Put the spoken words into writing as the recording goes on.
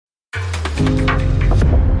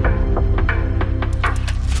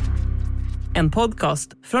En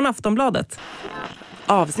podcast från Aftonbladet.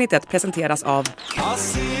 Avsnittet presenteras av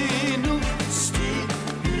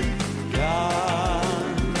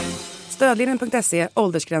Stödlinjen.se,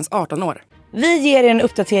 åldersgräns 18 år. Vi ger er en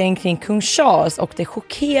uppdatering kring kung Charles och det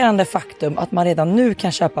chockerande faktum att man redan nu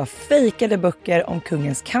kan köpa fejkade böcker om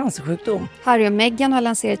kungens cancersjukdom. Harry och Meghan har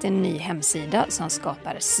lanserat en ny hemsida som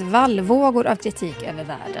skapar svallvågor av kritik över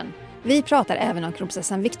världen. Vi pratar även om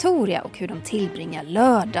kronprinsessan Victoria och hur de tillbringar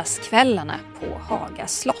lördagskvällarna på Haga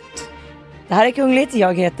slott. Det här är Kungligt,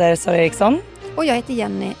 jag heter Sara Ericsson. Och jag heter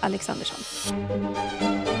Jenny Alexandersson.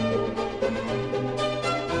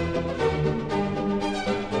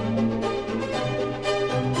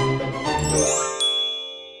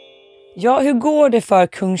 Ja, hur går det för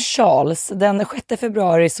kung Charles? Den 6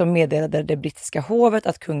 februari så meddelade det brittiska hovet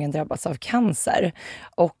att kungen drabbats av cancer.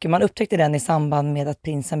 Och man upptäckte den i samband med att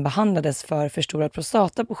prinsen behandlades för förstorad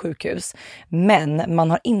prostata på sjukhus. Men man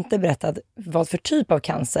har inte berättat vad för typ av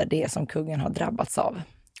cancer det är som kungen har drabbats av.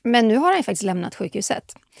 Men nu har han faktiskt lämnat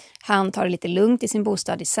sjukhuset. Han tar det lite lugnt i sin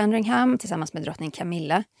bostad i Sandringham tillsammans med drottning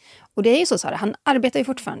Camilla. Och det är ju så, Sara, han arbetar ju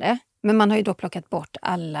fortfarande. Men man har ju då plockat bort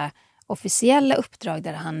alla officiella uppdrag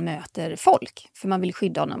där han möter folk. För man vill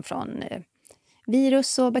skydda honom från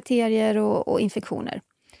virus och bakterier och infektioner.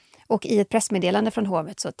 Och i ett pressmeddelande från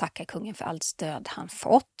hovet så tackar kungen för allt stöd han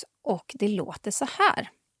fått. Och det låter så här.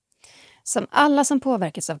 Som alla som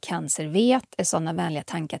påverkas av cancer vet är sådana vänliga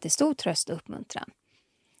tankar till stor tröst och uppmuntran.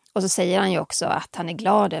 Och så säger han ju också att han är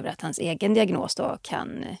glad över att hans egen diagnos då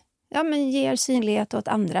kan ger synlighet åt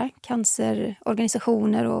andra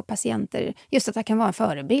cancerorganisationer och patienter. Just att det kan vara en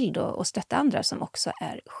förebild och stötta andra som också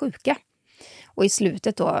är sjuka. Och i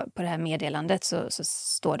slutet då på det här meddelandet så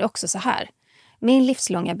står det också så här. Min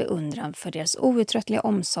livslånga beundran för deras outtröttliga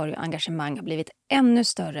omsorg och engagemang har blivit ännu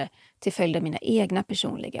större till följd av mina egna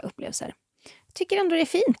personliga upplevelser. Jag tycker ändå det är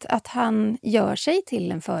fint att han gör sig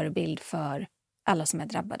till en förebild för alla som är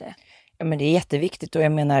drabbade. Ja, men det är jätteviktigt och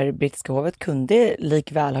jag menar brittiska hovet kunde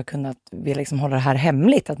likväl ha kunnat liksom hålla det här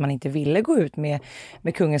hemligt, att man inte ville gå ut med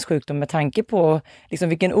kungens sjukdom med tanke på liksom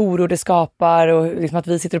vilken oro det skapar och liksom att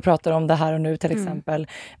vi sitter och pratar om det här och nu till exempel.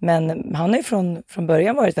 Men han har ju från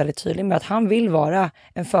början varit väldigt tydlig med att han vill vara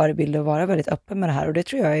en förebild och vara väldigt öppen med det här och det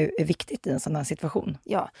tror jag är viktigt i en sån här situation.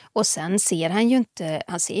 Ja, och sen ser han ju inte,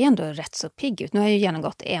 han ser ändå rätt så pigg ut. Nu har han ju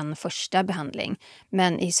genomgått en första behandling,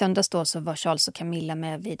 men i söndags då så var Charles och Camilla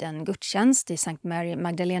med vid en gudstjänst i Sankt Mary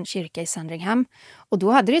Magdalene kyrka i Sandringham. Och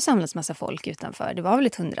då hade det samlats massa folk utanför. Det var väl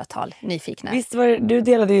ett 100-tal nyfikna. Visst var det, du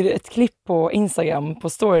delade ju ett klipp på Instagram på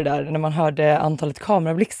story där när man hörde antalet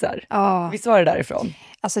kamerablixtar. Ja. Visst var det därifrån?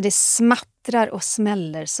 Alltså det smattrar och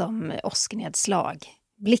smäller som åsknedslag.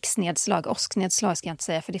 Blixtnedslag, åsknedslag ska jag inte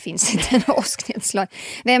säga för det finns inte en åsknedslag.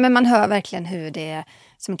 Nej, men man hör verkligen hur det är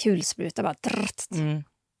som en kulspruta bara.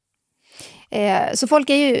 Så folk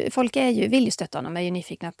vill ju stötta honom, är ju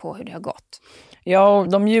nyfikna på hur det har gått. Ja,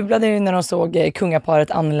 de jublade ju när de såg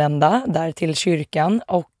kungaparet anlända där till kyrkan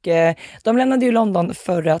och de lämnade ju London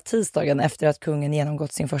förra tisdagen efter att kungen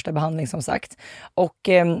genomgått sin första behandling som sagt. Och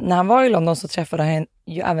när han var i London så träffade han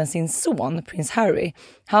ju även sin son, prins Harry.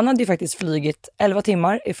 Han hade ju faktiskt flygit 11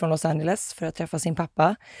 timmar ifrån Los Angeles för att träffa sin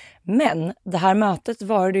pappa. Men det här mötet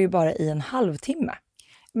var det ju bara i en halvtimme.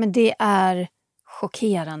 Men det är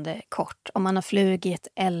chockerande kort om man har flugit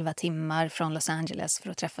 11 timmar från Los Angeles för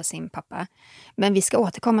att träffa sin pappa. Men vi ska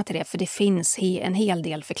återkomma till det för det finns en hel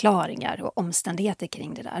del förklaringar och omständigheter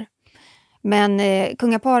kring det där. Men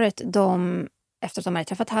kungaparet, efter att de hade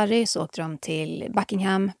träffat Harry så åkte de till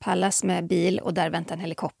Buckingham Palace med bil och där väntade en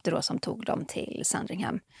helikopter då, som tog dem till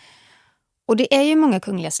Sandringham. Och det är ju många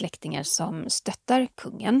kungliga släktingar som stöttar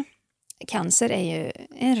kungen. Cancer är ju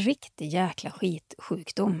en riktig jäkla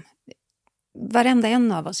skitsjukdom. Varenda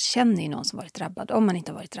en av oss känner ju någon som varit drabbad, om man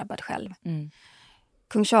inte har varit drabbad själv.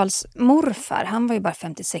 Kung Charles morfar, han var ju bara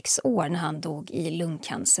 56 år när han dog i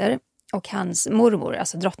lungcancer. Och hans mormor,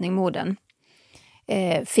 alltså drottningmodern,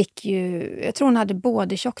 fick ju, jag tror hon hade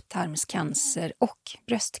både tjocktarmscancer och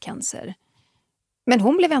bröstcancer. Men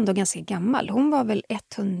hon blev ändå ganska gammal. Hon var väl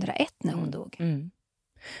 101 när hon dog.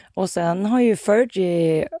 Och sen har ju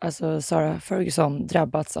Fergie, alltså Sarah Ferguson,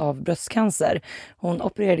 drabbats av bröstcancer. Hon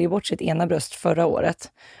opererade ju bort sitt ena bröst förra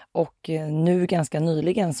året. Och nu ganska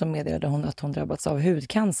nyligen så meddelade hon att hon drabbats av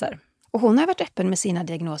hudcancer. Och hon har varit öppen med sina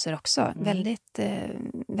diagnoser också.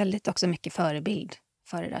 Väldigt också mycket förebild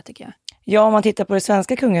för det där tycker jag. Ja, om man tittar på det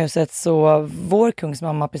svenska kungahuset så vår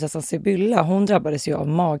kungsmamma, prinsessan Sibylla, hon drabbades ju av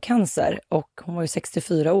magcancer och hon var ju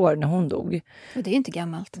 64 år när hon dog. Och det är ju inte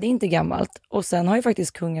gammalt. Det är inte gammalt. Och sen har ju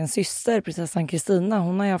faktiskt kungens syster, prinsessan Kristina,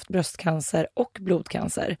 hon har ju haft bröstcancer och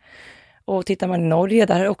blodcancer. Och tittar man i Norge,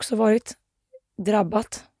 där har det också varit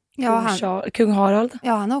drabbat. Kung Harald.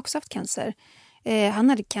 Ja, han har också haft cancer. Han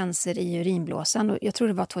hade cancer i urinblåsan och jag tror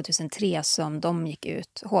det var 2003 som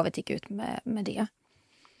hovet gick ut med det.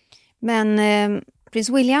 Men prins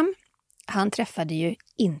William, han träffade ju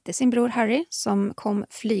inte sin bror Harry som kom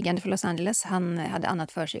flygande från Los Angeles. Han hade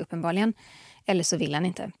annat för sig uppenbarligen. Eller så vill han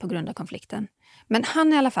inte på grund av konflikten. Men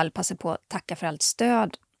han i alla fall passade på att tacka för allt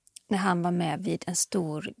stöd när han var med vid en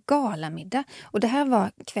stor galamiddag. Och det här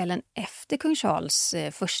var kvällen efter kung Charles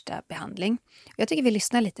första behandling. Jag tycker vi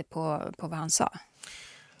lyssnar lite på vad han sa.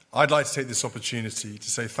 I'd like to take this opportunity to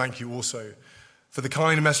say thank you also for the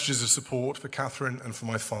kind messages of support for Catherine and for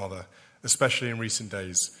my father, especially in recent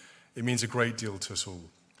days. It means a great deal to us all.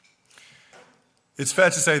 It's fair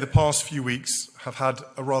to say the past few weeks have had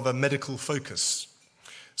a rather medical focus.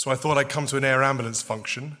 So I thought I'd come to an air ambulance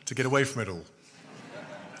function to get away from it all.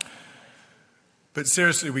 But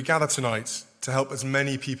seriously, we gather tonight to help as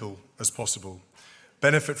many people as possible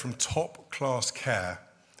benefit from top-class care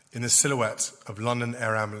in the silhouette of London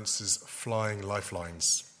Air Ambulance's flying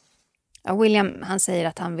lifelines. Ja, William, han säger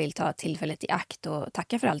att han vill ta tillfället i akt och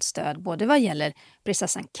tacka för allt stöd. Både vad gäller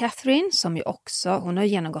prinsessan Catherine, som ju också, hon har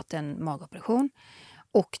genomgått en magoperation.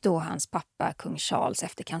 Och då hans pappa, kung Charles,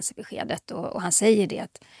 efter cancerbeskedet. Och han säger det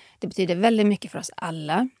att det betyder väldigt mycket för oss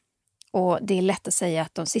alla. Och det är lätt att säga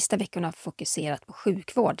att de sista veckorna har fokuserat på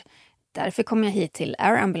sjukvård. Därför kom jag hit till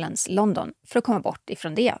Air Ambulance London för att komma bort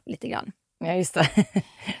ifrån det lite grann. Ja, just det.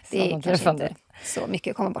 Det är kanske inte så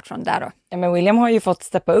mycket att komma bort från där då. Ja, men William har ju fått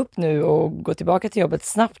steppa upp nu och gå tillbaka till jobbet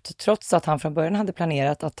snabbt, trots att han från början hade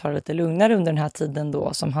planerat att ta det lite lugnare under den här tiden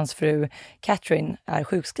då som hans fru Catherine är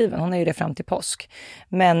sjukskriven. Hon är ju det fram till påsk.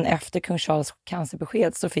 Men efter kung Charles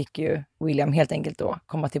cancerbesked så fick ju William helt enkelt då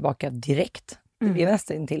komma tillbaka direkt. Det blev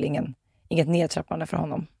nästan till inget nedtrappande för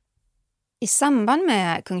honom. I samband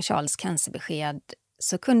med kung Charles cancerbesked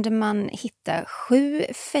så kunde man hitta 7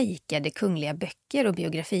 fejkade kungliga böcker och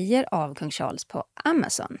biografier av kung Charles på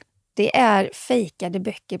Amazon. Det är fejkade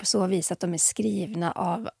böcker på så vis att de är skrivna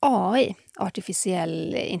av AI,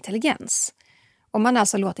 artificiell intelligens. Och man har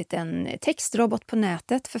alltså låtit en textrobot på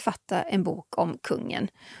nätet författa en bok om kungen.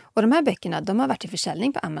 Och de här böckerna, de har varit i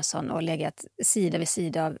försäljning på Amazon och legat sida vid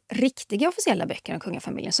sida av riktiga officiella böcker om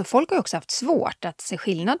kungafamiljen. Så folk har också haft svårt att se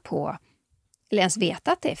skillnad på, eller ens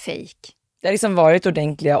veta att det är fejk. Det har liksom varit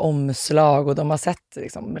ordentliga omslag och de har sett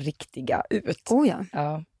liksom riktiga ut. Oh ja.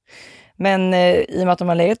 Ja. Men i och med att de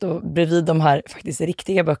har legat då bredvid de här faktiskt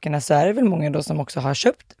riktiga böckerna så är det väl många då som också har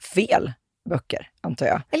köpt fel böcker, antar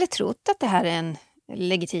jag. Eller trott att det här är en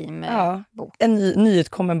legitim bok. En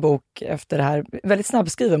nyutkommen bok efter det här. Väldigt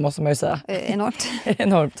snabbskriven måste man ju säga. Enormt.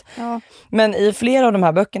 Enormt. Ja. Men i flera av de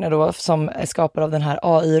här böckerna då som är skapade av den här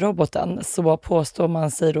AI-roboten så påstår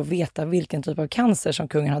man sig då veta vilken typ av cancer som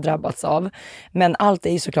kungen har drabbats av. Men allt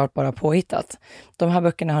är ju såklart bara påhittat. De här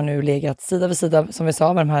böckerna har nu legat sida vid sida, som vi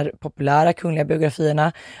sa, med de här populära kungliga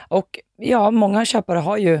biografierna. Och ja, många köpare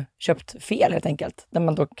har ju köpt fel helt enkelt. Där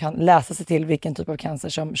man då kan läsa sig till vilken typ av cancer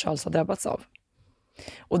som Charles har drabbats av.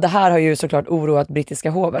 Och det här har ju såklart oroat brittiska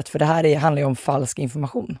hovet, för det här handlar ju om falsk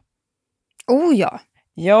information. Oh ja!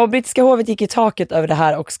 Ja, brittiska hovet gick i taket över det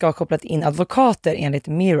här och ska ha kopplat in advokater enligt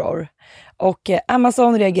Mirror. Och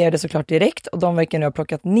Amazon reagerade såklart direkt och de verkar nu ha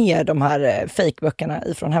plockat ner de här fejkböckerna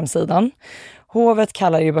ifrån hemsidan. Hovet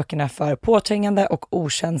kallar ju böckerna för påträngande och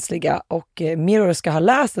okänsliga och Mirror ska ha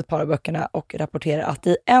läst ett par av böckerna och rapporterar att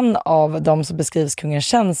i en av dem så beskrivs kungens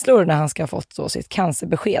känslor när han ska ha fått så sitt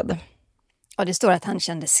cancerbesked. Ja, det står att han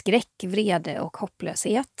kände skräck, vrede och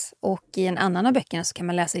hopplöshet. Och i en annan av böckerna så kan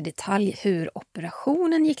man läsa i detalj hur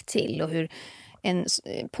operationen gick till och hur en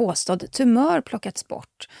påstådd tumör plockats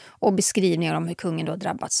bort. Och beskrivningar om hur kungen då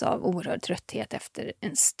drabbats av oerhörd trötthet efter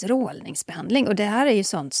en strålningsbehandling. Och det här är ju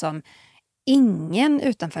sånt som ingen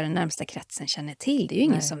utanför den närmsta kretsen känner till. Det är ju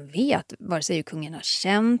ingen som vet vare sig hur kungen har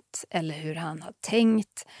känt eller hur han har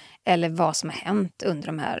tänkt eller vad som har hänt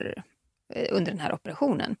under den här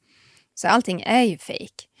operationen. Så allting är ju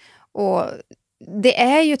fake. Och det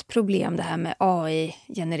är ju ett problem det här med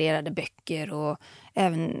AI-genererade böcker och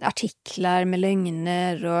även artiklar med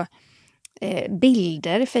lögner och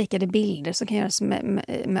bilder, fejkade bilder som kan göras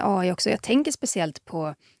med AI också. Jag tänker speciellt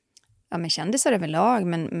på kändisar överlag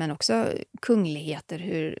men också kungligheter.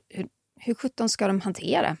 Hur 17 ska de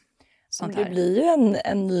hantera sånt här? Det blir ju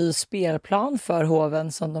en ny spelplan för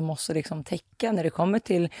hoven som de måste liksom täcka när det kommer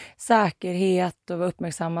till säkerhet och vara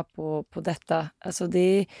uppmärksamma på detta. Alltså det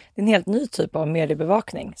är en helt ny typ av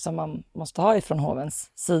mediebevakning som man måste ha ifrån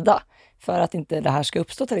hovens sida för att inte det här ska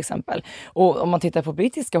uppstå till exempel. Och om man tittar på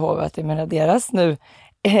brittiska hovet, jag menar deras nu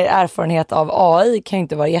erfarenhet av AI kan ju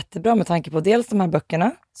inte vara jättebra med tanke på dels de här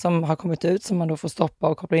böckerna som har kommit ut som man då får stoppa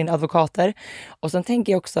och koppla in advokater. Och sen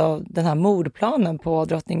tänker jag också den här mordplanen på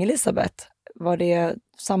drottning Elizabeth. Var det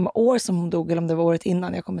samma år som hon dog eller om det var året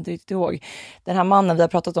innan? Jag kommer inte riktigt ihåg. Den här mannen, vi har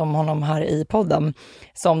pratat om honom här i podden,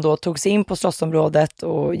 som då tog sig in på slottsområdet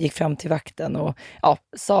och gick fram till vakten och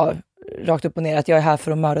sa rakt upp och ner att jag är här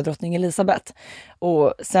för att mörda drottning Elizabeth.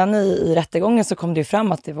 Och sen i rättegången så kom det ju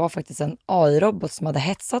fram att det var faktiskt en AI-robot som hade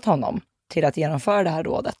hetsat honom till att genomföra det här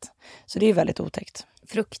rådet. Så det är väldigt otäckt.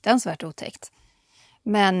 Fruktansvärt otäckt.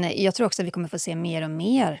 Men jag tror också att vi kommer få se mer och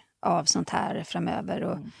mer av sånt här framöver.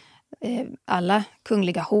 Och alla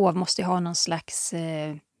kungliga hov måste ju ha någon slags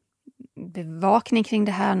bevakning kring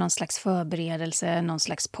det här, någon slags förberedelse, någon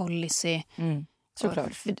slags policy.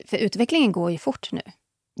 Såklart. För utvecklingen går ju fort nu.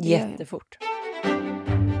 Jättefort.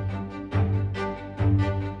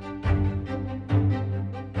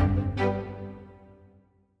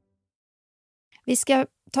 Vi ska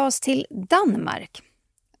ta oss till Danmark.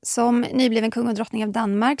 Som nybliven kung och drottning av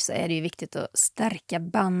Danmark så är det ju viktigt att stärka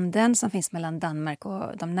banden som finns mellan Danmark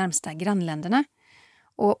och de närmsta grannländerna.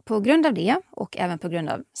 Och på grund av det, och även på grund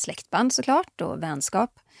av släktband såklart och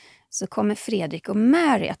vänskap, så kommer Fredrik och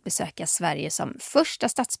Mary att besöka Sverige som första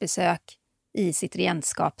statsbesök i sitt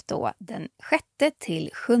regentskap då den 6 till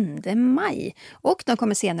 7 maj. Och de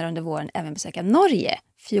kommer senare under våren även besöka Norge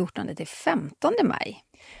 14 till 15 maj.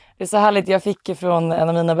 Det är så härligt, jag fick från en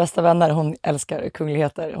av mina bästa vänner, hon älskar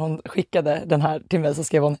kungligheter, hon skickade den här till mig, så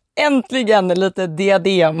skrev hon äntligen lite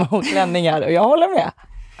diadem och klänningar och jag håller med.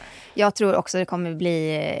 Jag tror också det kommer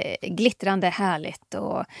bli glittrande härligt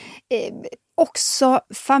och också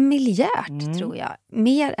familjärt tror jag.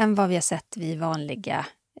 Mer än vad vi har sett vid vanliga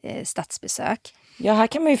statsbesök. Ja, här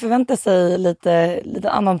kan man ju förvänta sig lite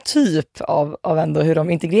annan typ av ändå hur de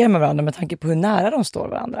integrerar med varandra med tanke på hur nära de står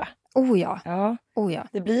varandra. Oh ja.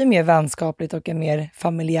 Det blir mer vänskapligt och en mer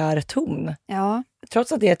familjär ton. Ja.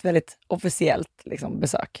 Trots att det är ett väldigt officiellt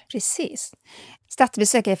besök. Precis.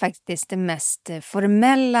 Statsbesök är faktiskt det mest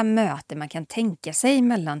formella möte man kan tänka sig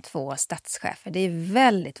mellan två statschefer. Det är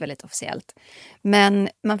väldigt, väldigt officiellt. Men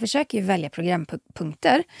man försöker ju välja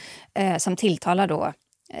programpunkter som tilltalar då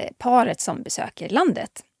paret som besöker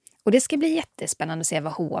landet. Och det ska bli jättespännande att se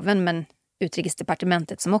vad hoven, men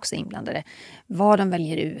utrikesdepartementet som också är inblandade, vad de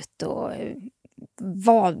väljer ut och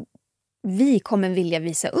vad vi kommer vilja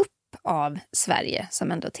visa upp av Sverige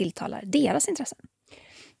som ändå tilltalar deras intressen.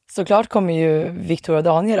 Såklart kommer ju Victoria och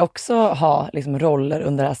Daniel också ha roller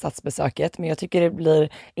under det här statsbesöket, men jag tycker det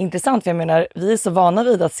blir intressant, för jag menar, vi är så vana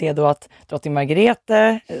vid att se då att drottning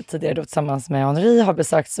Margrethe, tidigare då tillsammans med Henri, har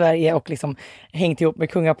besökt Sverige och hängt ihop med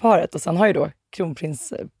kungaparet, och sen har ju då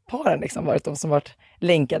kronprinsparen varit de som varit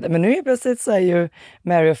länkade. Men nu är plötsligt så är ju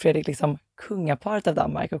Mary och Fredrik kungaparet av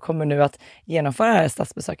Danmark och kommer nu att genomföra det här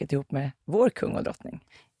statsbesöket ihop med vår kung och drottning.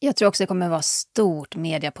 Jag tror också det kommer vara stort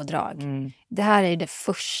mediapådrag. Det här är det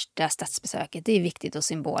första statsbesöket. Det är viktigt och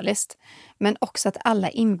symboliskt. Men också att alla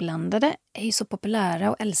inblandade är ju så populära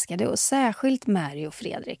och älskade. Och särskilt Mary och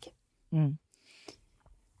Fredrik.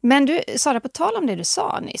 Men du, Sara, på tal om det du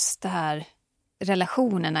sa nyss. Det här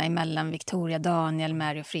relationerna mellan Victoria, Daniel,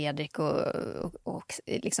 Mary och Fredrik och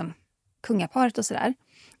kungaparet och sådär.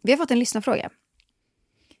 Vi har fått en lyssnarfråga.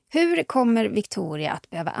 Hur kommer Victoria att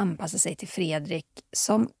behöva anpassa sig till Fredrik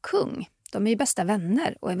som kung? De är ju bästa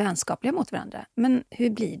vänner och är vänskapliga mot varandra. Men hur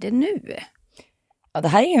blir det nu? Ja, det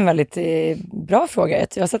här är en väldigt bra fråga.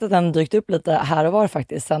 Jag har sett att den dykt upp lite här och var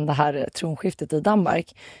faktiskt sedan det här tronskiftet i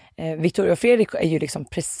Danmark. Victoria och Fredrik är ju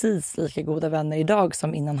precis lika goda vänner idag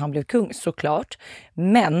som innan han blev kung, såklart.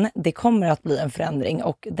 Men det kommer att bli en förändring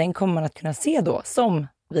och den kommer man att kunna se då som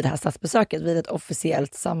vid det här statsbesöket, vid ett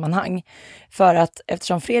officiellt sammanhang. För att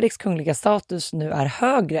eftersom Fredriks kungliga status nu är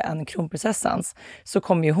högre än kronprinsessans, så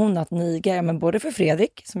kommer ju hon att niga både för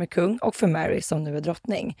Fredrik som är kung och för Mary som nu är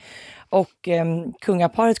drottning. Och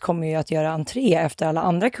kungaparet kommer ju att göra entré efter alla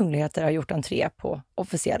andra kungligheter har gjort entré på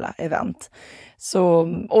officiella event.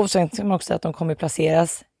 Och sen kan man också säga att de kommer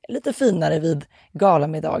placeras lite finare vid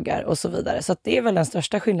galamiddagar och så vidare. Så att det är väl den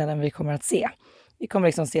största skillnaden vi kommer att se. Vi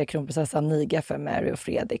kommer se kronprinsessan niga för Mary och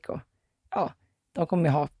Fredrik och de kommer ju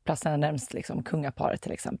ha platserna närmast kungaparet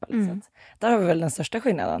till exempel. Så att, där har vi väl den största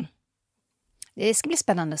skillnaden. Det ska bli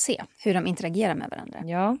spännande att se hur de interagerar med varandra.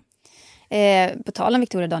 Ja. På tal om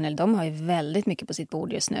Victoria och Daniel, de har ju väldigt mycket på sitt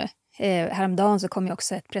bord just nu. Häromdagen så kom ju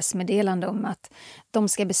också ett pressmeddelande om att de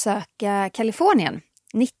ska besöka Kalifornien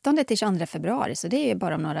 19 till 22 februari, så det är ju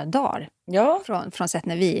bara om några dagar från sätt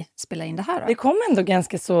när vi spelar in det här. Då. Det kom ändå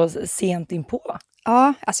ganska så sent in på.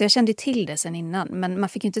 Ja, alltså jag kände ju till det sen innan, men man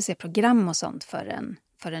fick ju inte se program och sånt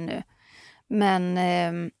förrän nu. Men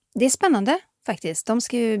det är spännande faktiskt. De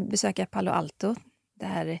ska ju besöka Palo Alto, det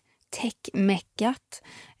här tech-meckat.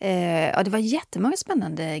 Det var jättemånga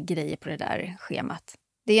spännande grejer på det där schemat.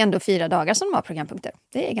 Det är ändå 4 dagar som de har programpunkter.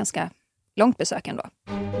 Det är ganska långt besök ändå.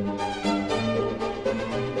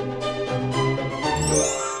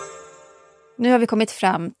 Nu har vi kommit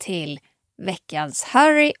fram till veckans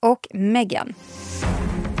Harry och Meghan.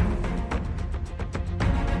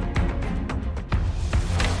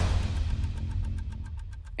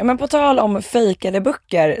 Ja, men på tal om fejkade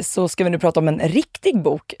böcker så ska vi nu prata om en riktig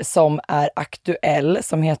bok som är aktuell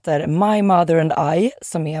som heter My Mother and I,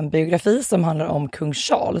 som är en biografi som handlar om kung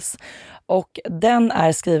Charles. Och den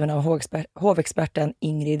är skriven av hovexperten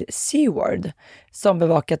Ingrid Seward som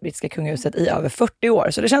bevakat brittiska kungahuset i över 40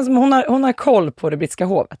 år. Så det känns som hon har koll på det brittiska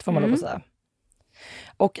hovet, får man lov att säga.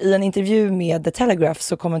 Och i en intervju med The Telegraph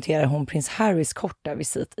så kommenterar hon prins Harrys korta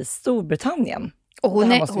visit i Storbritannien. Och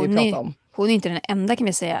hon är inte den enda, kan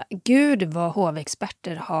vi säga. Gud vad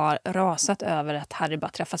hovexperter har rasat över att Harry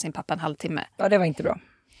bara träffar sin pappa en halvtimme. Ja, det var inte bra.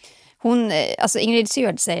 Ingrid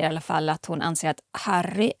Seward säger i alla fall att hon anser att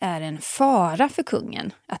Harry är en fara för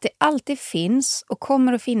kungen. Att det alltid finns och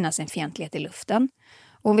kommer att finnas en fientlighet i luften.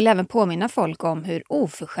 Och hon vill även påminna folk om hur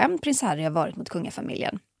oförskämd prins Harry har varit mot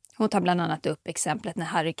kungafamiljen. Hon tar bland annat upp exemplet när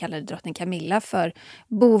Harry kallade drottning Camilla för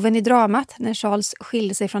boven i dramat när Charles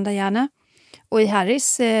skilde sig från Diana. Och i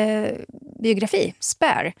Harrys biografi,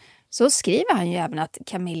 Spare, så skriver han ju även att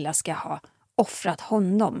Camilla ska ha offrat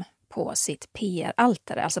honom på sitt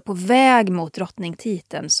PR-altare. Alltså på väg mot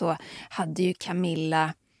drottningtiteln så hade ju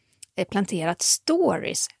Camilla planterat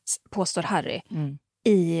stories, påstår Harry,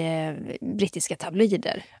 i brittiska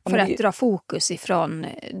tabloider. För att dra fokus ifrån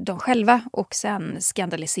dem själva och sen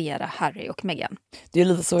skandalisera Harry och Meghan. Det är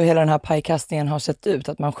lite så hela den här pajkastningen har sett ut.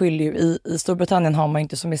 Att man skyller ju i Storbritannien har man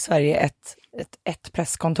inte som i Sverige ett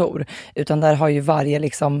presskontor. Utan där har ju varje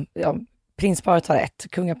prinsparet har ett,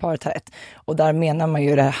 kungaparet har ett. Och där menar man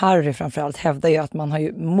ju det här, Harry framförallt hävdar ju att man har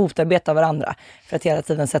ju motarbetat varandra. För att hela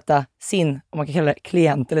tiden sätta sin, om man kan kalla det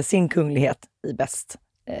klient eller sin kunglighet i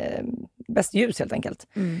bäst ljus helt enkelt.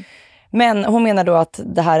 Men hon menar då att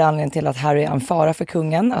det här är anledningen till att Harry är en fara för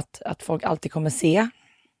kungen. Att folk alltid kommer se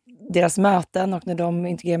deras möten och när de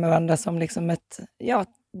integrerar med varandra som liksom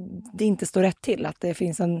det inte står rätt till. Att det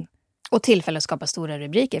finns en... Och tillfälle att skapa stora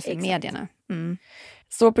rubriker för medierna.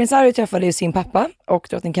 Så prins Harry träffade ju sin pappa och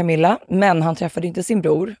drottning Camilla, men han träffade inte sin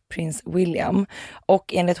bror, prins William.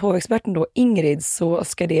 Och enligt hovexperten då Ingrid så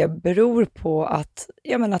ska det bero på att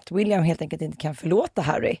William helt enkelt inte kan förlåta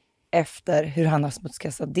Harry efter hur han har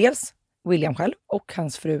smutskastat dels William själv och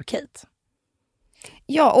hans fru Kate.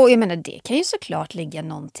 Ja, och jag menar det kan ju såklart ligga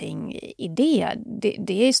någonting i det.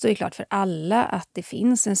 Det står ju klart för alla att det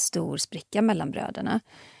finns en stor spricka mellan bröderna.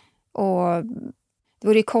 Och det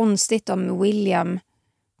vore ju konstigt om William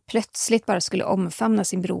plötsligt bara skulle omfamna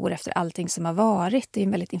sin bror efter allting som har varit. Det är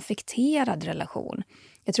en väldigt infekterad relation.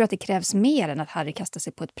 Jag tror att det krävs mer än att Harry kastar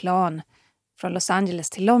sig på ett plan från Los Angeles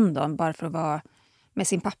till London bara för att vara med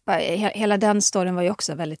sin pappa. Hela den storyn var ju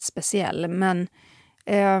också väldigt speciell. Men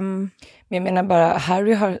jag menar bara,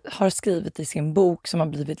 Harry har skrivit i sin bok som har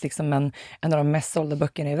blivit liksom en av de mest sålda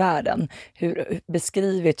böckerna i världen.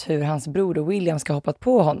 Beskrivit hur hans bror William ska hoppat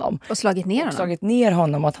på honom. Och slagit ner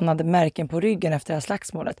honom. Och att han hade märken på ryggen efter det här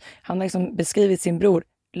slagsmålet. Han har liksom beskrivit sin bror,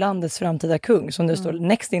 landets framtida kung, som nu står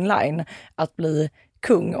next in line att bli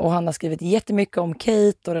kung. Och han har skrivit jättemycket om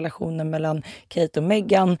Kate och relationen mellan Kate och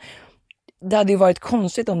Meghan. Det hade ju varit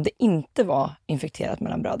konstigt om det inte var infekterat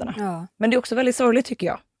mellan bröderna. Ja. Men det är också väldigt sorgligt tycker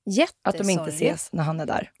jag. Att de inte ses när han är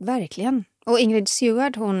där. Verkligen. Och Ingrid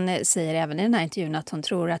Seward, hon säger även i den här intervjun att hon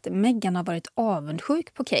tror att Meghan har varit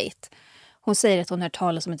avundsjuk på Kate. Hon säger att hon hört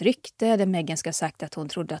talas om ett rykte där Meghan ska ha sagt att hon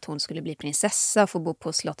trodde att hon skulle bli prinsessa och få bo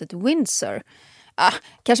på slottet Windsor.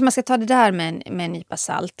 Kanske man ska ta det där med en nypa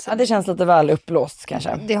salt. Ja, det känns lite väl uppblåst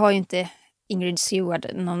kanske. Det har ju inte Ingrid Seward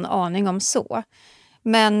någon aning om så.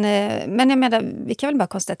 Men jag menar, vi kan väl bara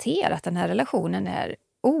konstatera att den här relationen är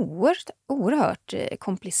oerhört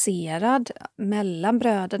komplicerad mellan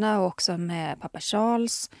bröderna och också med pappa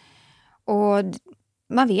Charles. Och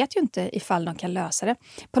man vet ju inte ifall de kan lösa det.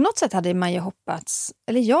 På något sätt hade man ju hoppats,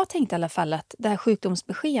 eller jag tänkte i alla fall att det här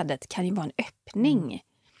sjukdomsbeskedet kan ju vara en öppning.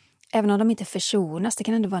 Även om de inte försonas, det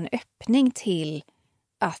kan ändå vara en öppning till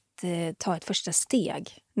att ta ett första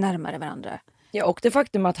steg närmare varandra. Ja, och det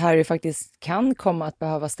faktum att Harry faktiskt kan komma att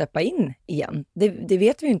behöva steppa in igen, det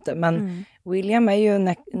vet vi inte. Men William är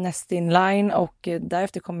ju next in line och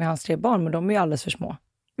därefter kommer hans 3 barn, men de är ju alldeles för små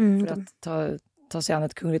för att ta sig an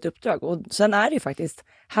ett kungligt uppdrag. Och sen är det ju faktiskt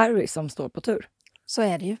Harry som står på tur. Så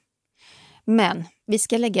är det ju. Men vi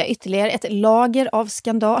ska lägga ytterligare ett lager av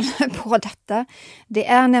skandal på detta. Det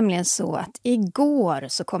är nämligen så att igår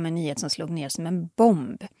så kom en nyhet som slog ner som en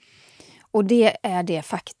bomb. Och det är det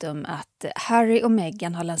faktum att Harry och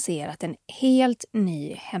Meghan har lanserat en helt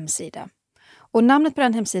ny hemsida. Och namnet på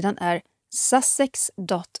den hemsidan är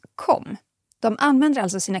sussex.com. De använder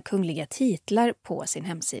alltså sina kungliga titlar på sin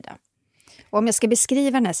hemsida. Och om jag ska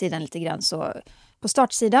beskriva den här sidan lite grann så på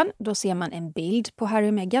startsidan då ser man en bild på Harry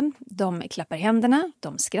och Meghan. De klappar händerna,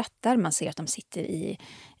 de skrattar, man ser att de sitter i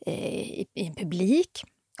en publik.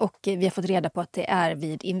 Och vi har fått reda på att det är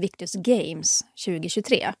vid Invictus Games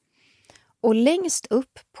 2023. Och längst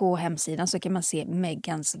upp på hemsidan så kan man se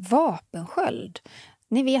Meghans vapensköld.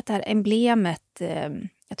 Ni vet det här emblemet,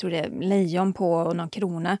 jag tror det är lejon på och någon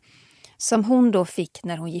krona, som hon då fick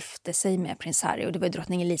när hon gifte sig med prins Harry. Och det var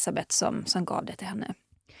drottning Elisabeth som gav det till henne.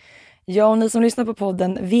 Ja, och ni som lyssnar på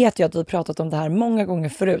podden vet ju att vi pratat om det här många gånger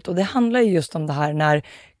förut. Och det handlar ju just om det här när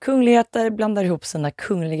kungligheter blandar ihop sina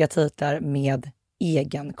kungliga titlar med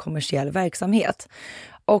egen kommersiell verksamhet.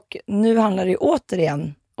 Och nu handlar det ju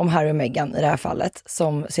återigen om Harry och Meghan i det här fallet,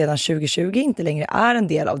 som sedan 2020 inte längre är en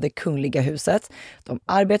del av det kungliga huset. De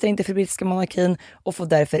arbetar inte för brittiska monarkin och får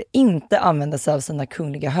därför inte använda sig av sina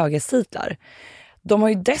kungliga höghetstitlar. De har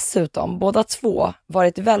ju dessutom, båda två,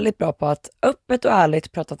 varit väldigt bra på att öppet och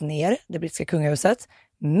ärligt pratat ner det brittiska kungahuset.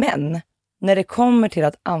 Men när det kommer till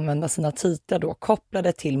att använda sina titlar då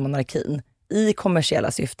kopplade till monarkin i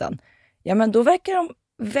kommersiella syften, ja men då verkar de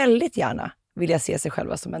väldigt gärna vilja se sig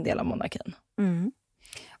själva som en del av monarkin. Mm.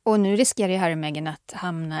 Och nu riskerar ju Harry och Meghan att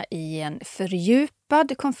hamna i en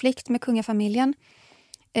fördjupad konflikt med kungafamiljen.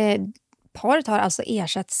 Paret har alltså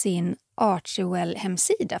ersatt sin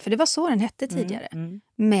Archewell-hemsida, för det var så den hette tidigare,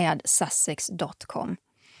 med sussex.com.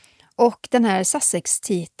 Och den här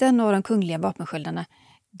Sussex-titeln och de kungliga vapensköldarna,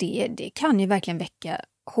 det kan ju verkligen väcka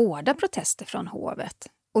hårda protester från hovet.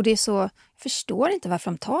 Och det är så, jag förstår inte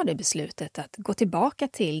varför de tar det beslutet att gå tillbaka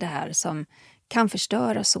till det här som kan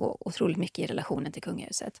förstöra så otroligt mycket i relationen till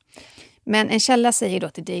kungahuset. Men en källa säger då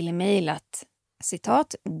till Daily Mail att,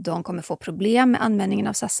 citat, de kommer få problem med användningen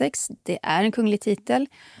av Sussex. Det är en kunglig titel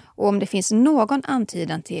och om det finns någon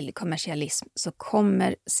antydan till kommersialism så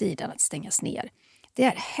kommer sidan att stängas ner. Det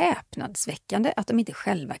är häpnadsväckande att de inte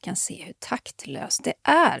själva kan se hur taktlöst det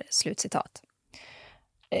är, slutcitat.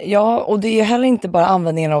 Ja, och det är ju heller inte bara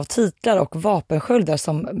användningen av titlar och vapensköldar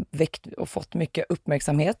som väckt och fått mycket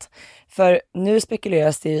uppmärksamhet. För nu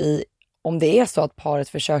spekuleras det ju i om det är så att paret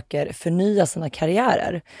försöker förnya sina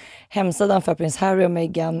karriärer. Hemsidan för prins Harry och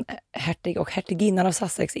Meghan, hertig och hertiginnan av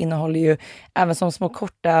Sussex, innehåller ju även som små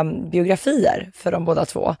korta biografier för de båda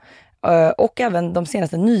två. Och även de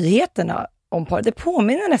senaste nyheterna om paret. Det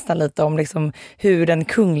påminner nästan lite om liksom hur den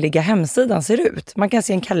kungliga hemsidan ser ut. Man kan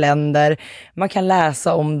se en kalender, man kan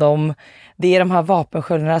läsa om dem. Det är de här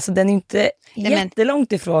vapensköldarna, så den är inte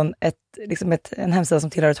jättelångt ifrån en hemsida som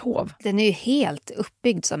tillhör ett hov. Den är ju helt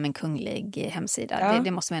uppbyggd som en kunglig hemsida, ja.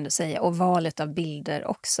 Det måste man ändå säga. Och valet av bilder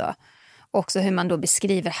också. Också hur man då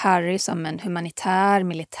beskriver Harry som en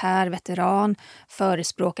militär veteran,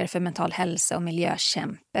 förespråkare för mental hälsa och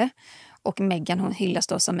miljökämpe. Och Meghan, hon hyllas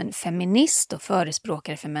då som en feminist och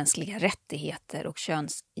förespråkare för mänskliga rättigheter och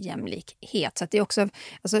könsjämlikhet. Så att det är också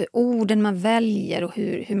orden man väljer och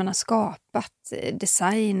hur man har skapat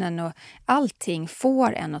designen och allting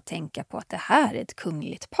får en att tänka på att det här är ett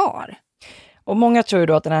kungligt par. Och många tror ju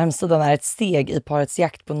då att den här hemsidan är ett steg i parets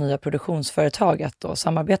jakt på nya produktionsföretag att då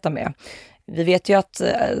samarbeta med. Vi vet ju att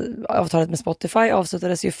avtalet med Spotify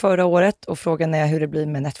avslutades ju förra året och frågan är hur det blir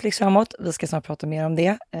med Netflix framåt. Vi ska snart prata mer om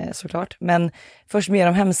det såklart. Men först mer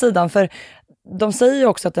om hemsidan, för de säger ju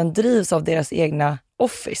också att den drivs av deras egna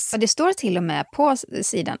Office. Och det står till och med på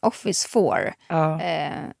sidan Office for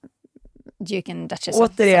Duke and Duchess.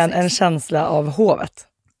 Återigen en känsla av hovet.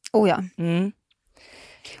 Oh ja.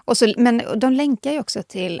 Men de länkar ju också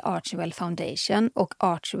till Archewell Foundation och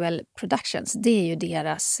Archewell Productions. Det är ju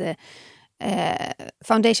deras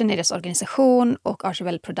Foundation är deras organisation och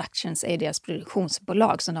Archewell Productions är deras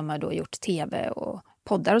produktionsbolag som de har då gjort tv och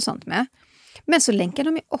poddar och sånt med. Men så länkar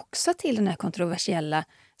de ju också till den här kontroversiella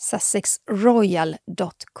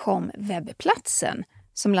sussexroyal.com webbplatsen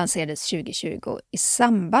som lanserades 2020 i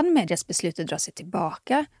samband med deras beslut att dra sig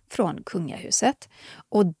tillbaka från kungahuset.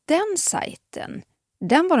 Och den sajten,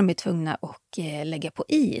 den var de ju tvungna att lägga på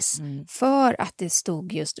is för att det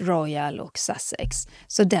stod just Royal och Sussex.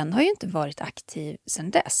 Så den har ju inte varit aktiv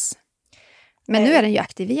sedan dess. Men nu är den ju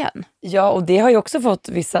aktiv igen. Ja, och det har ju också fått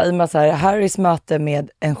vissa, i och med så här, Harrys möte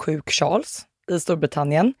med en sjuk Charles i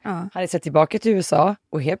Storbritannien. Harry ser tillbaka till USA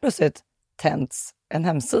och helt plötsligt tänds en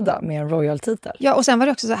hemsida med en royal-titel. Ja, och sen var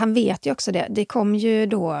det också så, han vet ju också det. Det kom ju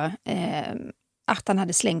då att han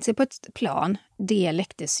hade slängt sig på ett plan. Det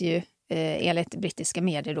läcktes ju enligt brittiska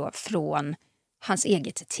medier då från hans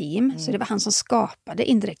eget team. Så det var han som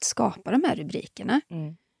indirekt skapade de här rubrikerna.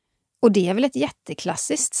 Och det är väl ett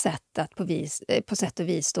jätteklassiskt sätt att på sätt och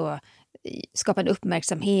vis då skapa en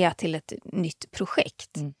uppmärksamhet till ett nytt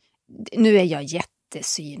projekt. Nu är jag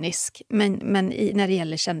jättecynisk, men när det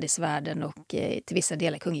gäller kändisvärlden och till vissa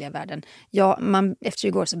delar kungliga världen, ja, efter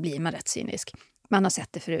 20 år så blir man rätt cynisk. Man har sett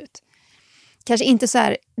det förut. Kanske inte så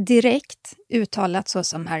här direkt uttalat så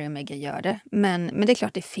som Harry och Meghan gör det, men det är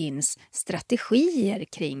klart det finns strategier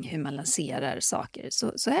kring hur man lanserar saker.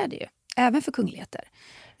 Så är det ju, även för kungligheter.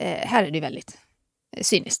 Här är det väldigt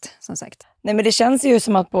cyniskt, som sagt. Nej, men det känns ju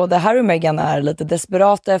som att både Harry och Meghan är lite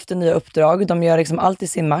desperata efter nya uppdrag. De gör liksom allt i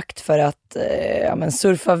sin makt för att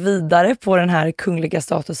surfa vidare på den här kungliga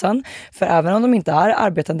statusen. För även om de inte är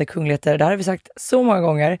arbetande kungligheter, det har vi sagt så många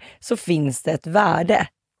gånger, så finns det ett värde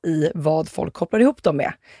i vad folk kopplar ihop dem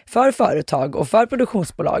med. För företag och för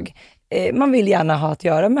produktionsbolag. Man vill gärna ha att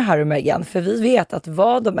göra med Harry och Meghan, för vi vet att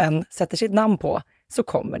vad de än sätter sitt namn på så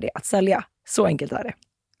kommer det att sälja. Så enkelt är det.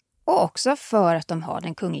 Och också för att de har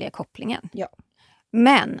den kungliga kopplingen. Ja.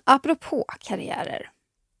 Men apropå karriärer.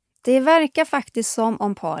 Det verkar faktiskt som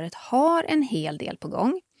om paret har en hel del på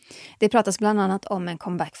gång. Det pratas bland annat om en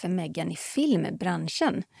comeback för Meghan i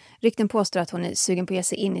filmbranschen. Rykten påstår att hon är sugen på att ge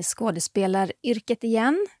sig in i skådespelaryrket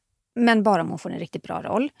igen. Men bara om hon får en riktigt bra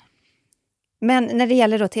roll. Men när det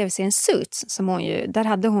gäller då tv-serien Suits, som där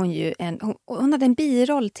hade hon ju hon hade en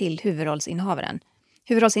biroll till huvudrollsinnehavaren.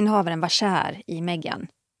 Huvudrollsinnehavaren var kär i Meghan.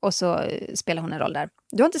 Och så spelar hon en roll där.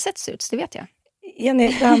 Du har inte sett Suits, det vet jag. Jenny,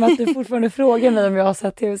 det här med att du fortfarande frågar mig om jag har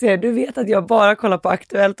sett tv-serier. Du vet att jag bara kollar på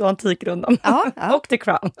Aktuellt och Antikrundan. Ja. Och The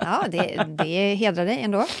Crown. Ja, det hedrar dig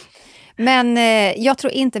ändå. Men jag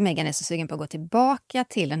tror inte Meghan är så sugen på att gå tillbaka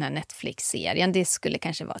till den här Netflix-serien. Det skulle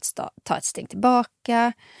kanske vara att ta ett steg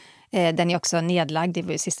tillbaka. Den är också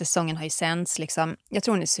nedlagd. Sista säsongen har ju sänds. Liksom. Jag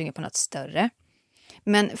tror hon är sugen på något större.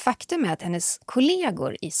 Men faktum är att hennes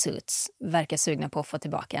kollegor i Suits verkar sugna på att få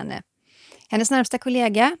tillbaka henne. Hennes närmsta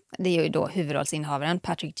kollega, det är ju då huvudrollsinnehavaren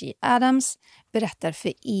Patrick G. Adams, berättar för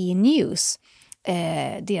E! News,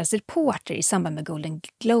 deras reporter i samband med Golden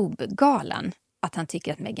Globe-galan, att han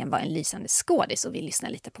tycker att Meghan var en lysande skådis och vill lyssna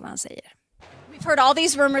lite på vad han säger. We've heard all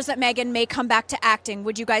these rumors that Meghan may come back to acting.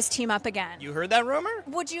 Would you guys team up again? You heard that rumor?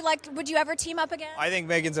 Would you ever team up again? I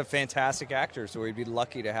think Meghan's a fantastic actor, so we'd be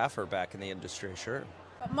lucky to have her back in the industry, sure.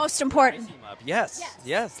 But most important, Team up.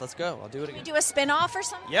 Yes, let's go. I'll do it we again. do a spin-off or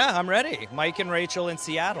something? Yeah, I'm ready. Mike and Rachel in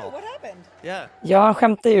Seattle. What happened? Yeah. Ja, han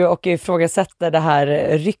skämtar ju och ifrågasätter det här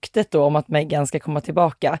ryktet då om att Meghan ska komma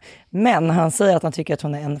tillbaka. Men han säger att han tycker att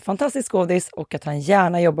hon är en fantastisk skådis och att han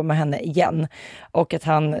gärna jobbar med henne igen. Och att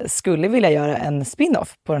han skulle vilja göra en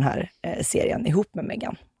spin-off på den här serien ihop med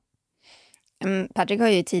Meghan. Patrick har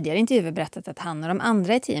ju i tidigare intervjuer berättat att han och de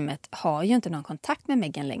andra i teamet har ju inte någon kontakt med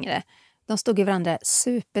Meghan längre. De stod ju varandra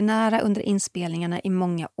supernära under inspelningarna i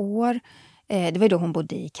många år. Det var ju då hon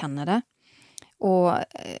bodde i Kanada. Och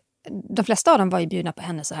de flesta av dem var ju bjudna på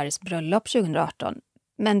hennes och Harrys bröllop 2018.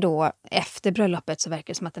 Men då efter bröllopet så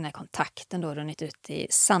verkar det som att den här kontakten då runnit ut i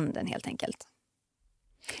sanden helt enkelt.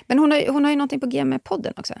 Men hon har ju någonting på G med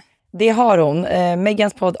podden också. Det har hon.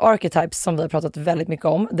 Meghans podd Archetypes, som vi har pratat väldigt mycket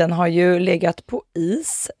om, den har ju legat på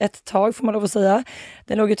is ett tag, får man lov att säga.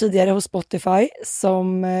 Den låg ju tidigare hos Spotify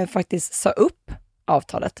som faktiskt sa upp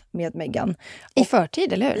avtalet med Meghan. I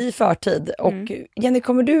förtid, eller hur? I förtid. Och Jenny,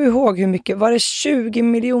 kommer du ihåg hur mycket? Var det $20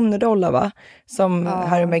 miljoner va? Som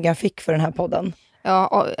Harry och Meghan fick för den här podden?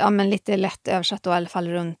 Ja, men lite lätt översatt då, i alla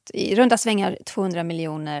fall i runda svängar 200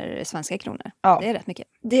 miljoner svenska kronor. Ja, det är rätt mycket.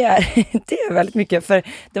 Det är väldigt mycket, för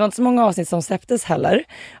det var inte så många avsnitt som släpptes heller.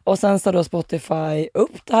 Och sen så då Spotify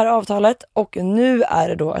upp det här avtalet och nu är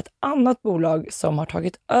det då ett annat bolag som har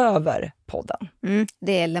tagit över podden.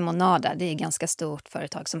 Det är Lemonada, det är ett ganska stort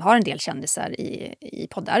företag som har en del kändisar i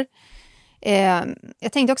poddar.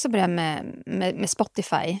 Jag tänkte också på det med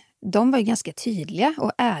Spotify. De var ju ganska tydliga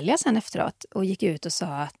och ärliga sen efteråt och gick ut och sa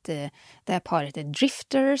att det här paret är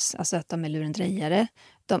drifters, alltså att de är lurendrejare.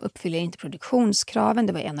 De uppfyller inte produktionskraven.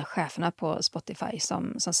 Det var en av cheferna på Spotify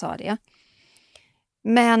som sa det.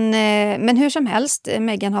 Men hur som helst,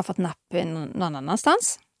 Meghan har fått napp någon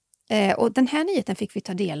annanstans. Och den här nyheten fick vi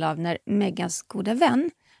ta del av när Meghans goda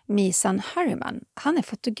vän, Misan Harriman, han är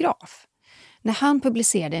fotograf. När han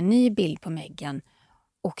publicerade en ny bild på Meghan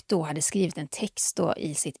och då hade skrivit en text då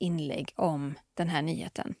i sitt inlägg om den här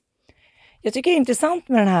nyheten. Jag tycker det är intressant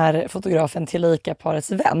med den här fotografen tillika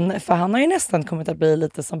parets vän, för han har ju nästan kommit att bli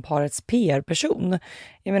lite som parets PR-person.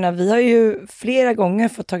 Jag menar, vi har ju flera gånger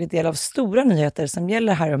fått tagit del av stora nyheter som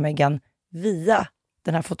gäller Harry och Meghan via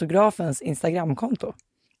den här fotografens Instagramkonto.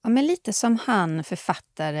 Ja, men lite som han,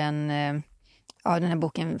 författaren av den här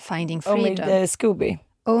boken Finding Freedom.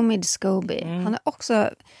 Omid Scobie. Han har också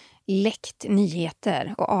läckt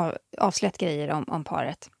nyheter och avslöjat grejer om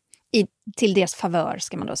paret. Till deras favör,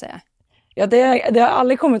 ska man då säga. Ja, det har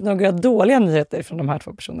aldrig kommit några dåliga nyheter från de här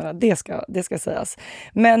två personerna, det ska sägas.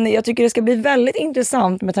 Men jag tycker det ska bli väldigt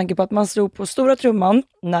intressant med tanke på att man slog på stora trumman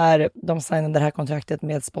när de signade det här kontraktet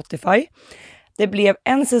med Spotify. Det blev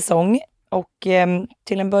en säsong och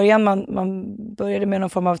till en början man började med någon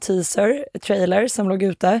form av trailer som låg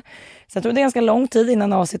ute. Sen tog det ganska lång tid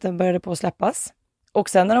innan avsnitten började på att släppas. Och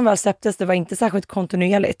sen när de väl släpptes, det var inte särskilt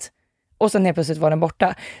kontinuerligt. Och sen helt plötsligt var den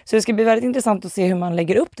borta. Så det ska bli väldigt intressant att se hur man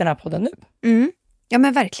lägger upp den här podden nu. Ja,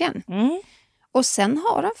 men verkligen. Och sen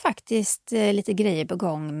har de faktiskt lite grejer på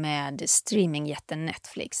gång med streamingjätten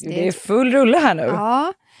Netflix. Det är full rulle här nu.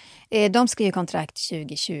 Ja, de ska ju kontrakt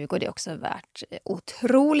 2020 och det är också värt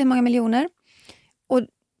otroligt många miljoner. Och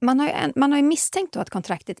man har ju misstänkt då att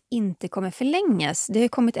kontraktet inte kommer förlängas. Det har ju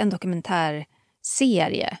kommit en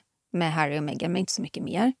dokumentärserie med Harry och Meghan, men inte så mycket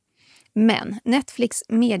mer. Men Netflix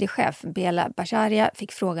mediechef Bela Bajaria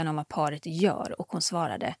fick frågan om vad paret gör och hon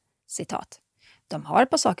svarade, citat: "De har ett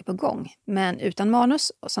par saker på gång, men utan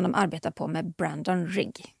manus och som de arbetar på med Brandon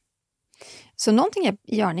Rigg." Så någonting är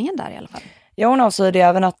i görningen där i alla fall. Ja, hon avslöjade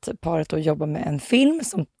även att paret då jobbar med en film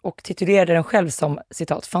och titulerade den själv som,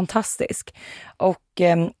 citat, fantastisk. Och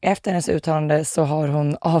efter hennes uttalande så har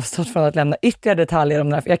hon avstått från att lämna ytterligare detaljer om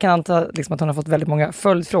den här. Jag kan anta liksom att hon har fått väldigt många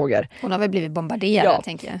följdfrågor. Hon har väl blivit bombarderad,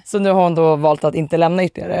 tänker jag. Så nu har hon då valt att inte lämna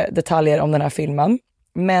ytterligare detaljer om den här filmen.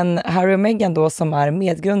 Men Harry och Meghan då, som är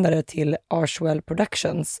medgrundare till Archwell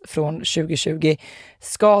Productions från 2020,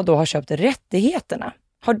 ska då ha köpt rättigheterna.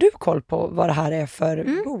 Har du koll på vad det här är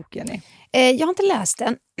för bok, Jenny? Jag har inte läst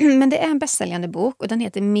den, men det är en bästsäljande bok och den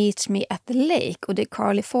heter Meet Me at the Lake och det är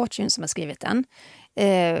Carly Fortune som har skrivit den.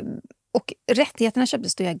 Och rättigheterna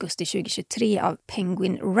köptes då i augusti 2023 av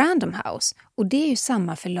Penguin Random House och det är ju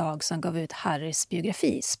samma förlag som gav ut Harrys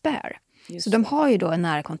biografi, Spare. Så de har ju då en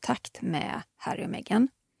nära kontakt med Harry och Meghan.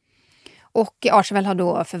 Och Archwell har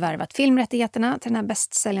då förvärvat filmrättigheterna till den här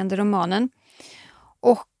bästsäljande romanen.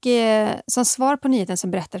 Och som svar på nyheten så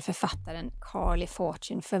berättar författaren Carly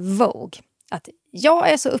Fortune för Vogue att jag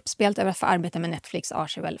är så uppspelt över att få arbeta med Netflix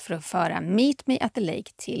Archwell för att föra Meet Me at the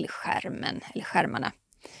Lake till skärmarna.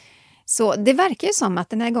 Så det verkar ju som att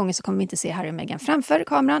den här gången så kommer vi inte se Harry och Meghan framför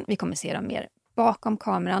kameran, vi kommer se dem mer bakom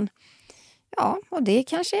kameran. Ja, och det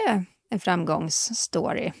kanske är en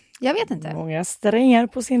framgångsstory. Jag vet inte. Många strängar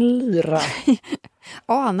på sin lyra.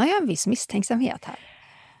 Anar jag en viss misstänksamhet här?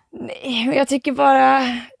 Nej, jag tycker bara,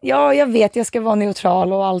 ja, jag vet jag ska vara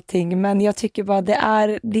neutral och allting, men jag tycker bara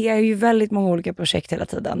det är ju väldigt många olika projekt hela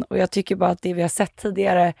tiden och jag tycker bara att det vi har sett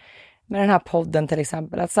tidigare med den här podden till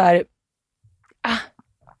exempel, att så här,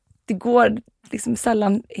 det går liksom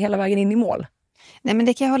sällan hela vägen in i mål. Nej, men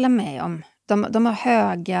det kan jag hålla med om. De har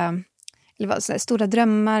höga, eller vad, så här, stora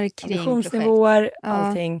drömmar kring ambitionsnivåer,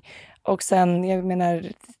 allting. Och sen, jag menar,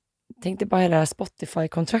 tänkte bara hela det här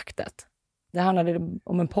Spotify-kontraktet. Det handlade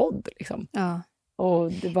om en podd liksom. Ja.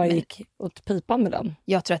 Och det bara gick åt pipan med den.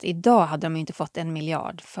 Jag tror att idag hade de inte fått 1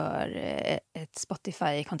 miljard för ett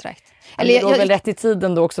Spotify-kontrakt. Eller det var väl rätt i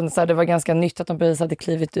tiden då också. Så här, det var ganska nytt att de precis hade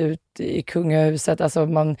klivit ut i kungahuset. Alltså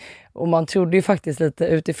man trodde ju faktiskt lite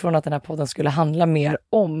utifrån att den här podden skulle handla mer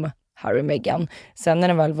om Harry och Meghan. Sen när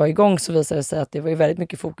den väl var igång så visade det sig att det var ju väldigt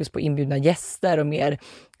mycket fokus på inbjudna gäster och mer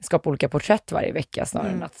skapa olika porträtt varje vecka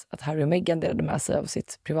snarare än att Harry och Meghan delade med sig av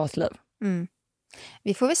sitt privatliv.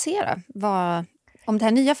 Vi får väl se då om det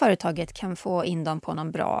här nya företaget kan få in dem på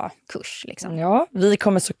någon bra kurs. Liksom. Ja, vi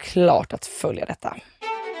kommer såklart att följa detta.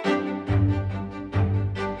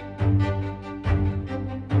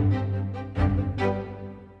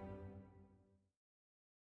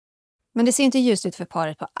 Men det ser inte ljust ut för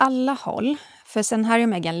paret på alla håll. För sen Harry och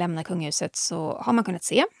Meghan lämnar kungahuset så har man kunnat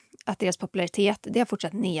se att deras popularitet det har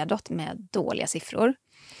fortsatt nedåt med dåliga siffror.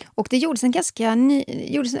 Och det gjordes en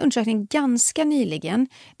undersökning ganska nyligen.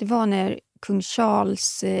 Det var när kung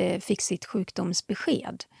Charles fick sitt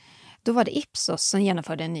sjukdomsbesked. Då var det Ipsos som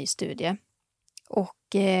genomförde en ny studie. Och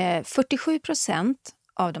 47%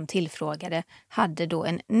 av de tillfrågade hade då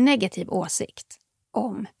en negativ åsikt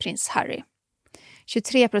om prins Harry.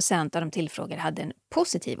 23% av de tillfrågade hade en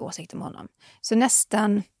positiv åsikt om honom. Så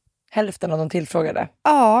nästan Hälften av de tillfrågade.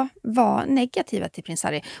 Ja, var negativa till prins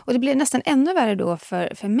Harry. Och det blev nästan ännu värre då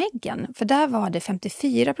för Meghan. För där var det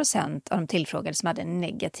 54% av de tillfrågade som hade en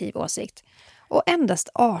negativ åsikt. Och endast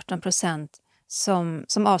 18%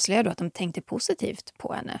 som avslöjade då att de tänkte positivt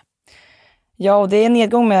på henne. Ja, och det är en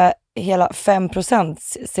nedgång med hela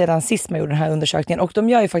 5% sedan sist man gjorde den här undersökningen. Och de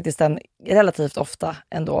gör ju faktiskt den relativt ofta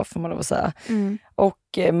ändå, får man lov att säga. Och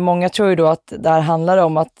många tror ju då att det här handlar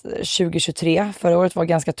om att 2023, förra året, var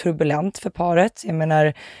ganska turbulent för paret. Jag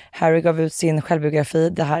menar, Harry gav ut sin självbiografi,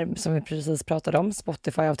 det här som vi precis pratade om,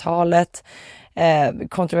 Spotify-avtalet,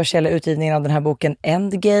 kontroversiella utgivningen av den här boken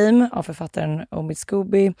Endgame av författaren Omid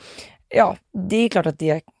Scobie. Ja, det är klart att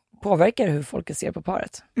det påverkar hur folk ser på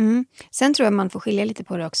paret. Sen tror jag man får skilja lite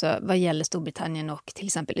på det också vad gäller Storbritannien och till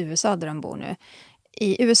exempel USA där de bor nu.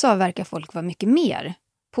 I USA verkar folk vara mycket mer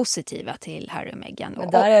positiva till Harry och Meghan.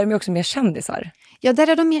 Men där är de ju också mer kändisar. Ja, där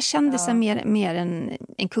är de mer kändisar, mer än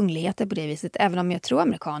kungligheter på det viset. Även om jag tror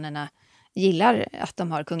amerikanerna gillar att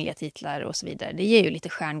de har kungliga titlar och så vidare. Det ger ju lite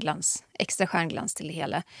stjärnglans, extra stjärnglans till det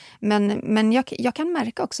hela. Men jag kan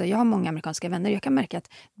märka också, jag har många amerikanska vänner, jag kan märka att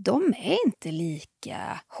de är inte lika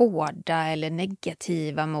hårda eller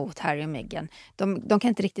negativa mot Harry och Meghan. De kan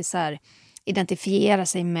inte riktigt så här identifiera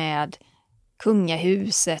sig med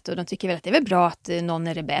kungahuset och de tycker väl att det är väl bra att någon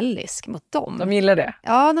är rebellisk mot dem. De gillar det?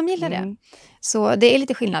 Ja, de gillar det. Så det är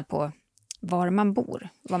lite skillnad på var man bor,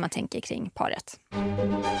 vad man tänker kring paret.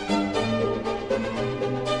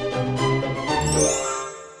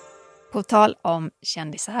 På tal om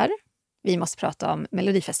kändisar, vi måste prata om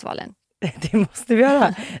Melodifestivalen. Det måste vi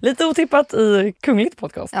göra. Lite otippat i kungligt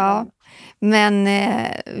podcast. Ja, men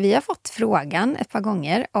vi har fått frågan ett par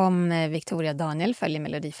gånger om Victoria och Daniel följer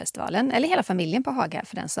Melodifestivalen. Eller hela familjen på Haga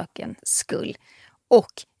för den sakens skull.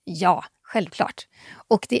 Och ja, självklart.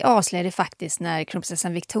 Och det avslöjade faktiskt när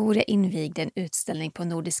kronprinsessan Victoria invigde en utställning på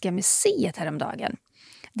Nordiska museet häromdagen.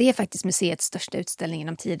 Det är faktiskt museets största utställning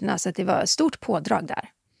genom tiderna, så att det var ett stort pådrag där.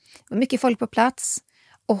 Det var mycket folk på plats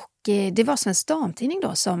och det var Svensk Damtidning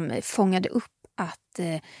då som fångade upp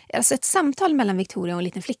alltså ett samtal mellan Victoria och en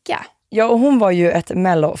liten flicka. Ja, och hon var ju ett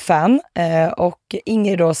Mello-fan och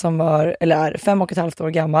Ingrid då som var, eller är 5,5 år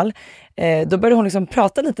gammal, då började hon liksom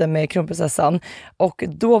prata lite med kronprinsessan och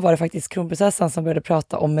då var det faktiskt kronprinsessan som började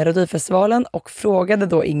prata om Melodifestivalen och frågade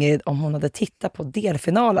då Ingrid om hon hade tittat på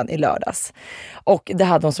delfinalen i lördags. Och det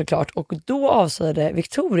hade hon såklart och då avslöjade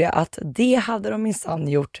Victoria att det hade de minsann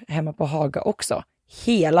gjort hemma på Haga också,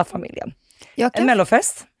 hela familjen. En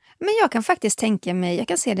Mellofest. Men jag kan faktiskt tänka mig, jag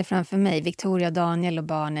kan se det framför mig, Victoria, Daniel och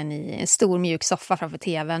barnen i en stor mjuk soffa framför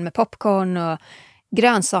tvn med popcorn och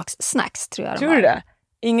grönsakssnacks tror jag de har. Tror du det?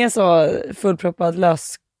 Ingen så fullproppad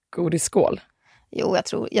lösgodisskål? Jo,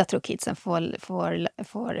 jag tror kidsen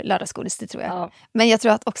får lördagsgodis, det tror jag. Ja. Men jag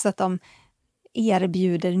tror också att de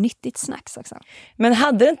erbjuder nyttigt snacks också. Men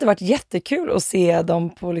hade det inte varit jättekul att se dem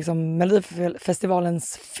på liksom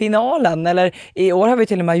Melodifestivalens finalen? Eller i år har vi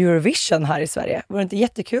till och med Eurovision här i Sverige. Var det inte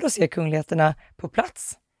jättekul att se kungligheterna på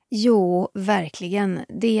plats? Jo, verkligen.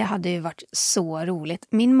 Det hade ju varit så roligt.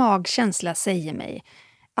 Min magkänsla säger mig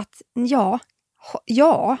att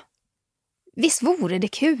ja, visst vore det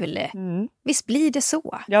kul. Visst blir det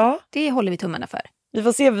så. Ja. Det håller vi tummarna för. Vi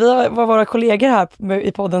får se vad våra kollegor här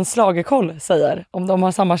i podden Slagerkoll säger, om de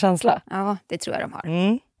har samma känsla. Ja, det tror jag de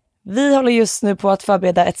har. Vi håller just nu på att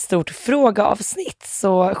förbereda ett stort frågeavsnitt,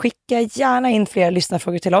 så skicka gärna in fler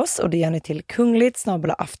lyssnarfrågor till oss och det gör ni till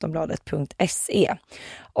kungligt@aftonbladet.se.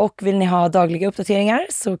 Och vill ni ha dagliga uppdateringar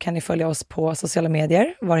så kan ni följa oss på sociala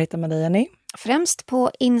medier. Var hittar man dig, Jenny? Främst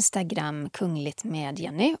på Instagram, kungligt med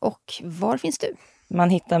Jenny. Och var finns du? Man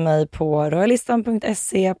hittar mig på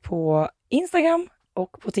royalistan.se på Instagram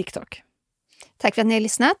och på TikTok. Tack för att ni har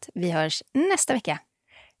lyssnat. Vi hörs nästa vecka.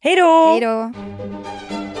 Hej då! Hej då!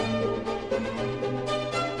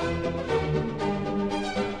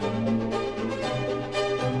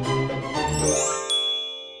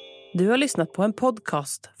 Du har lyssnat på en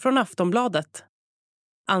podcast från Aftonbladet.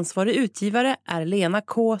 Ansvarig utgivare är Lena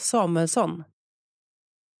K. Samuelsson.